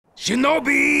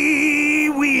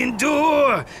Shinobi, we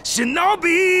endure.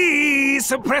 Shinobi,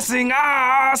 suppressing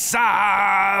our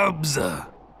sobs.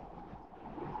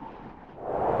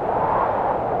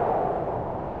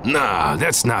 Nah,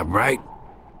 that's not right.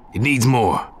 It needs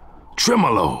more.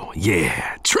 Tremolo,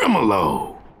 yeah,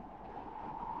 tremolo.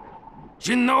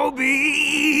 Shinobi,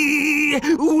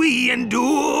 we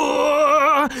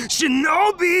endure.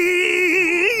 Shinobi,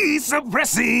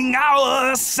 suppressing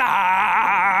our sobs.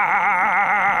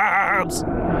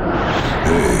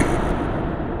 Hey.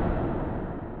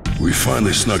 We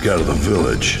finally snuck out of the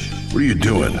village. What are you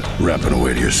doing, rapping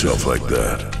away to yourself like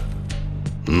that?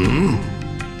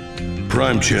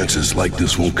 Prime chances like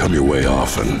this won't come your way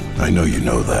often. I know you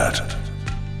know that.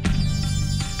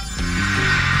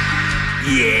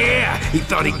 Yeah, he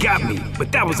thought he got me,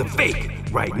 but that was a fake.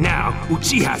 Right now,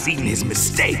 Uchiha's eating his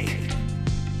mistake.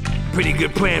 Pretty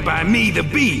good plan by me, the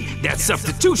B. That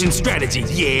substitution strategy,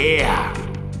 yeah.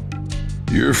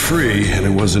 You're free, and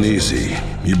it wasn't easy.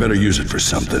 You better use it for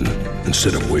something,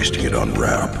 instead of wasting it on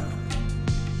rap.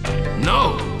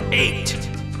 No, 8.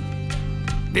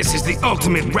 This is the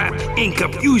ultimate rap ink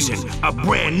up fusion, a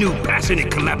brand new passionate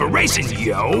collaboration,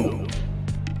 yo.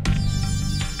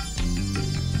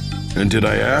 And did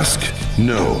I ask?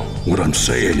 No. What I'm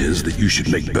saying is that you should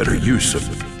make better use of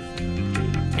it.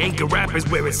 Anchor rap is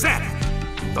where it's at.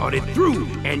 Thought it through,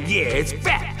 and yeah, it's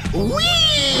fat.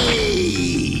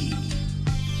 Whee!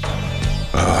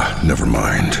 Never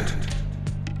mind.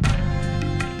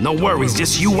 No worries,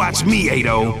 just you watch me,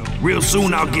 Ado. Real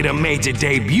soon I'll get a major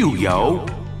debut, yo.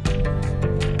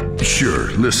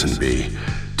 Sure, listen, B.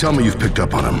 Tell me you've picked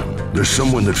up on him. There's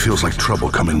someone that feels like trouble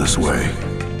coming this way.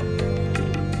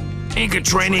 Anchor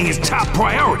training is top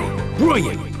priority.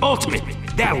 Brilliant, ultimate.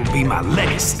 That will be my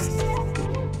legacy.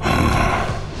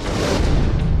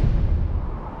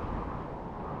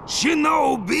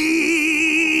 Shinobi,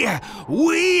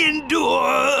 we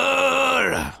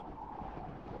endure.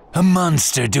 A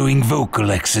monster doing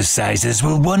vocal exercises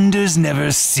will wonders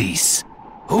never cease.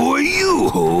 Who are you,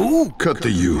 who? Cut the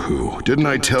yoo-hoo. Didn't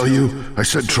I tell you? I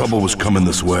said trouble was coming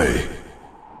this way.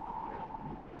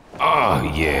 Oh,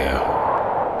 yeah.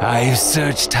 I've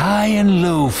searched high and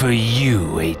low for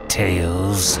you, Eight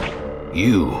Tails.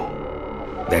 You.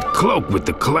 That cloak with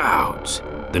the clouds.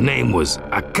 The name was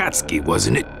Akatsuki,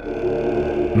 wasn't it?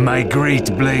 My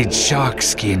great blade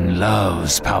Sharkskin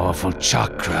loves powerful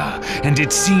chakra, and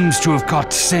it seems to have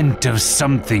caught scent of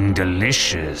something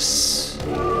delicious.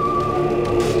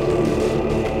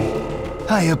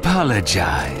 I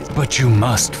apologize, but you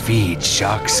must feed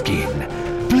Sharkskin.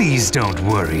 Please don't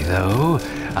worry, though.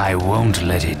 I won't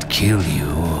let it kill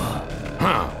you.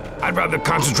 Huh. I'd rather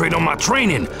concentrate on my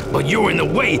training, but you're in the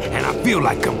way and I feel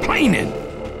like complaining.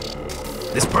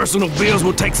 This personal bills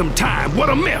will take some time, what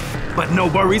a myth! But no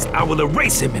worries, I will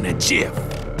erase him in a jiff.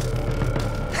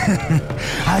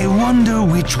 I wonder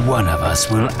which one of us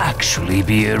will actually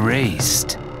be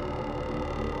erased.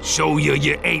 Show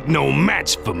you ain't no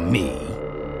match for me.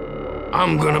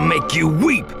 I'm gonna make you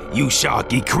weep, you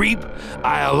sharky creep.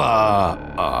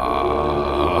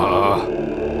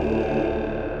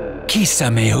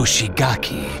 Kisame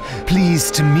Hoshigaki,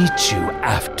 pleased to meet you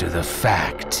after the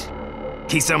fact.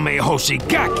 Kisame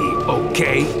Hoshigaki,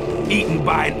 okay? Eaten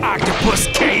by an octopus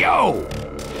KO!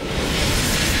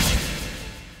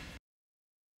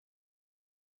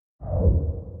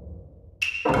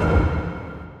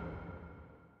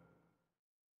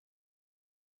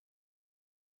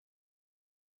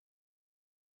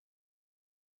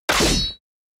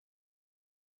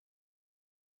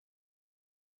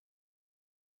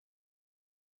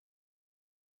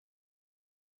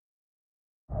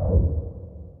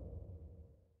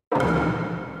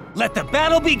 Let the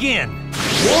battle begin!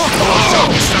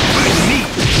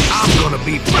 I'm gonna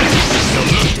be fresh. You'll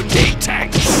look today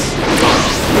tanks.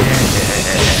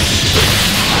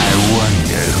 I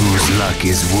wonder whose luck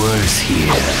is worse here.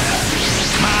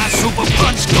 My super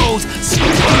punch goes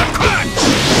super crunch.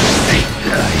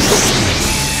 I see.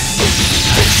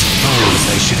 I suppose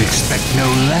I should expect no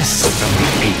less from the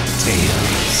Eight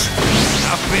Tails.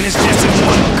 I'll finish this in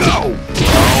one go.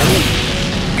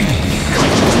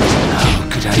 How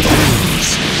could I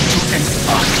lose to an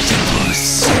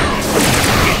octopus?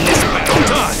 Getting this battle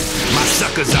done. My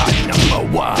suckers are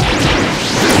 #1.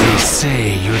 They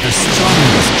say you're the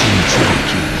strongest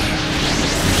Jinchuriki.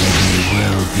 You may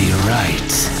well be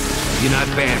right. You're not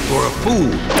bad for a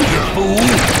fool. You fool.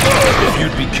 If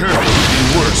you'd be careful, it'd be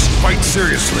worse. Quite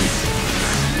seriously.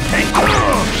 Hey.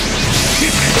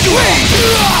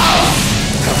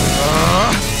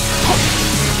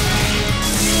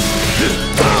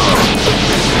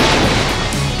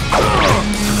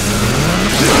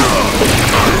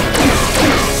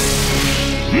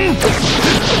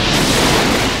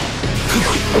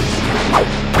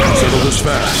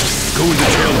 going to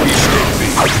jail peacefully.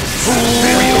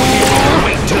 Serial hero,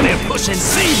 wait till they're pushing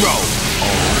zero.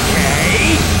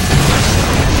 Okay.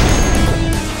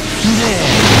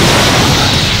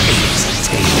 It's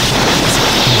tails.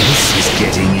 This is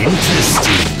getting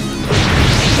interesting.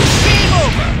 Game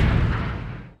over.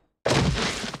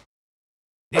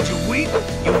 Did you weep,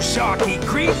 you sharky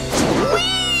creep?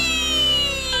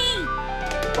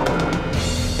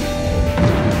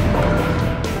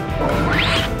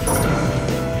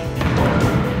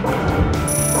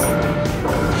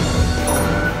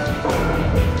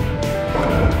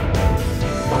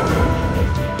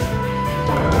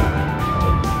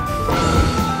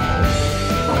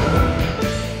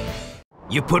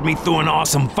 You put me through an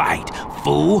awesome fight,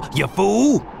 fool, you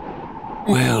fool!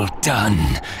 Well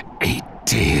done, Eight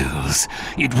Tails.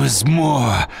 It was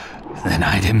more than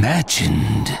I'd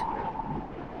imagined.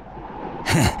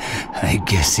 I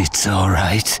guess it's all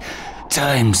right.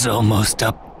 Time's almost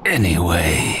up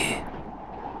anyway.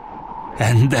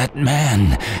 And that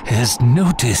man has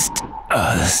noticed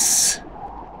us.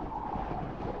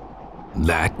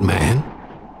 That man?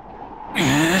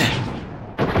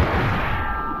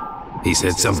 He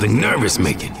said something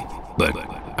nervous-making, but,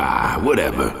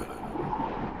 whatever.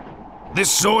 This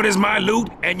sword is my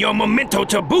loot, and your memento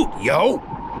to boot, yo!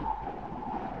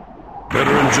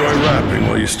 Better enjoy rapping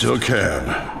while you still can.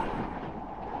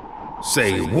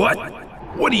 Say what?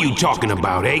 What are you talking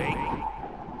about, eh?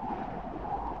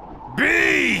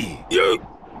 B! You...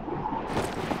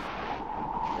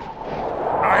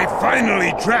 I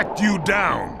finally tracked you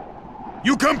down.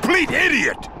 You complete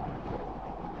idiot!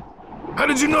 How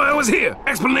did you know I was here?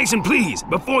 Explanation, please,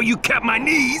 before you cap my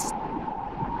knees!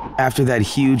 After that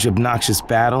huge, obnoxious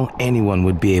battle, anyone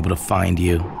would be able to find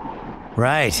you.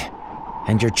 Right.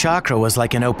 And your chakra was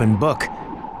like an open book.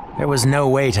 There was no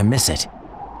way to miss it.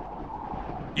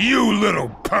 You little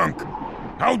punk!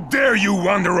 How dare you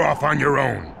wander off on your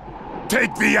own?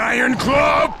 Take the Iron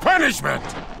Claw of punishment!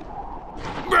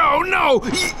 Bro, no!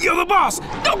 You're the boss!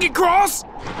 Don't get cross!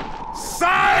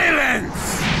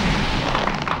 Silence!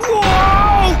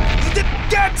 Whoa!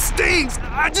 That stings!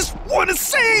 I just want to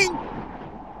sing!